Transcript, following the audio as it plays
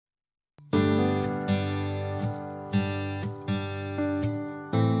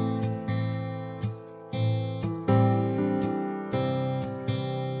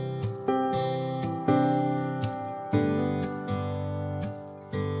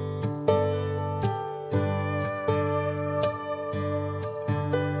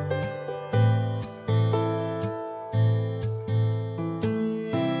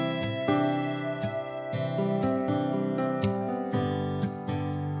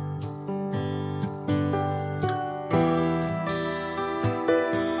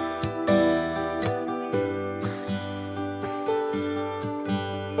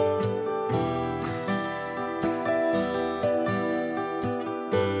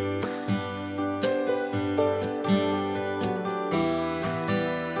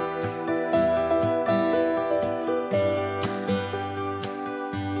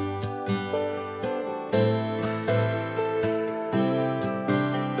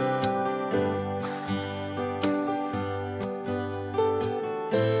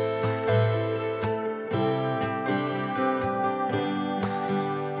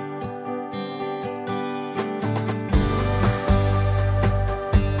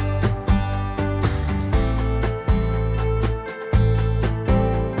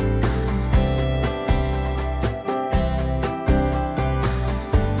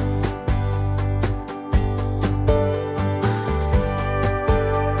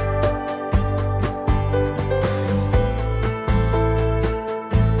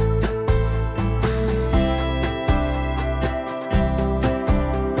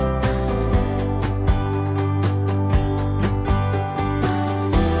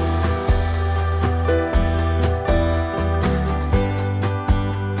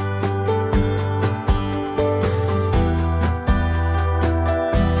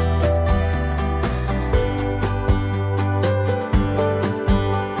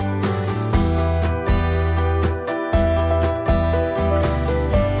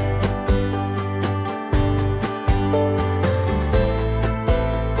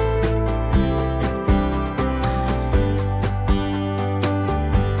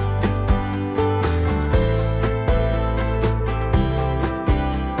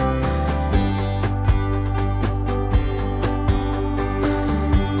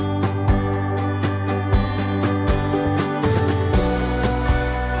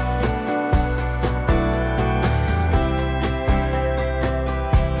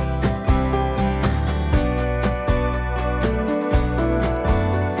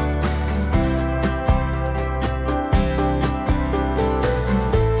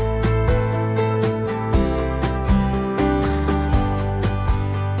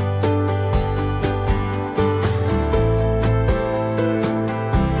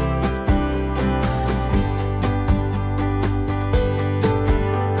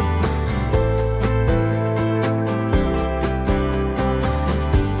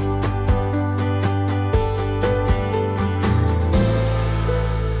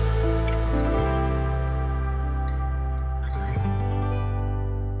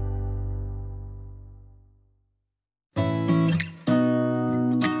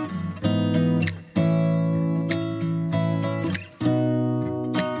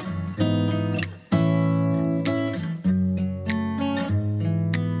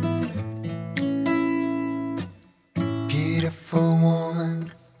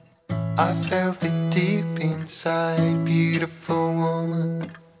I felt it deep inside, beautiful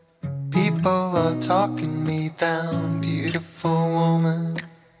woman. People are talking me down, beautiful woman.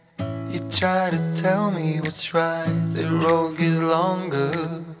 You try to tell me what's right, the road gets longer.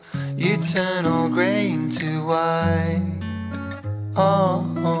 You turn all grey into white. Oh,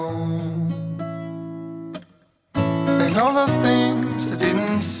 and all the things I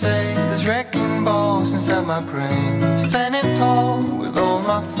didn't say, there's wrecking balls inside my brain. Standing tall with all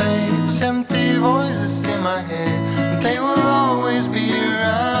my faith, empty voices in my head, and they will always be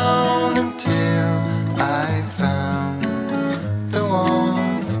around until I found the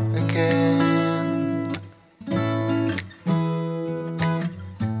one again.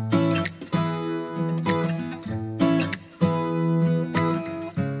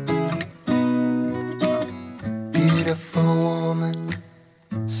 Beautiful woman,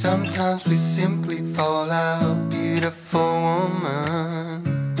 sometimes we simply fall out. Beautiful woman,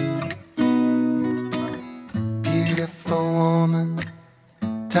 beautiful woman,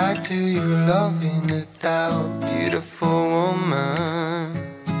 tied to your love in a doubt. Beautiful woman,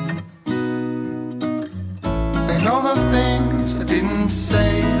 and all the things I didn't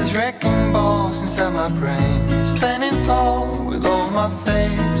say, there's wrecking balls inside my brain. Standing tall with all my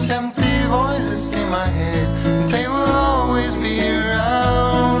faith, empty voices in my head, and they will always be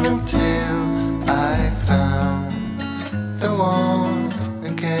around until I found the one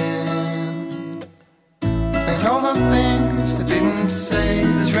again. And all the things I didn't say,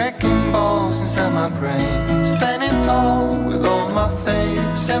 there's wrecking balls inside my brain. Standing tall with all my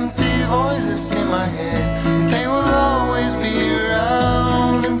faith, empty voices in my head,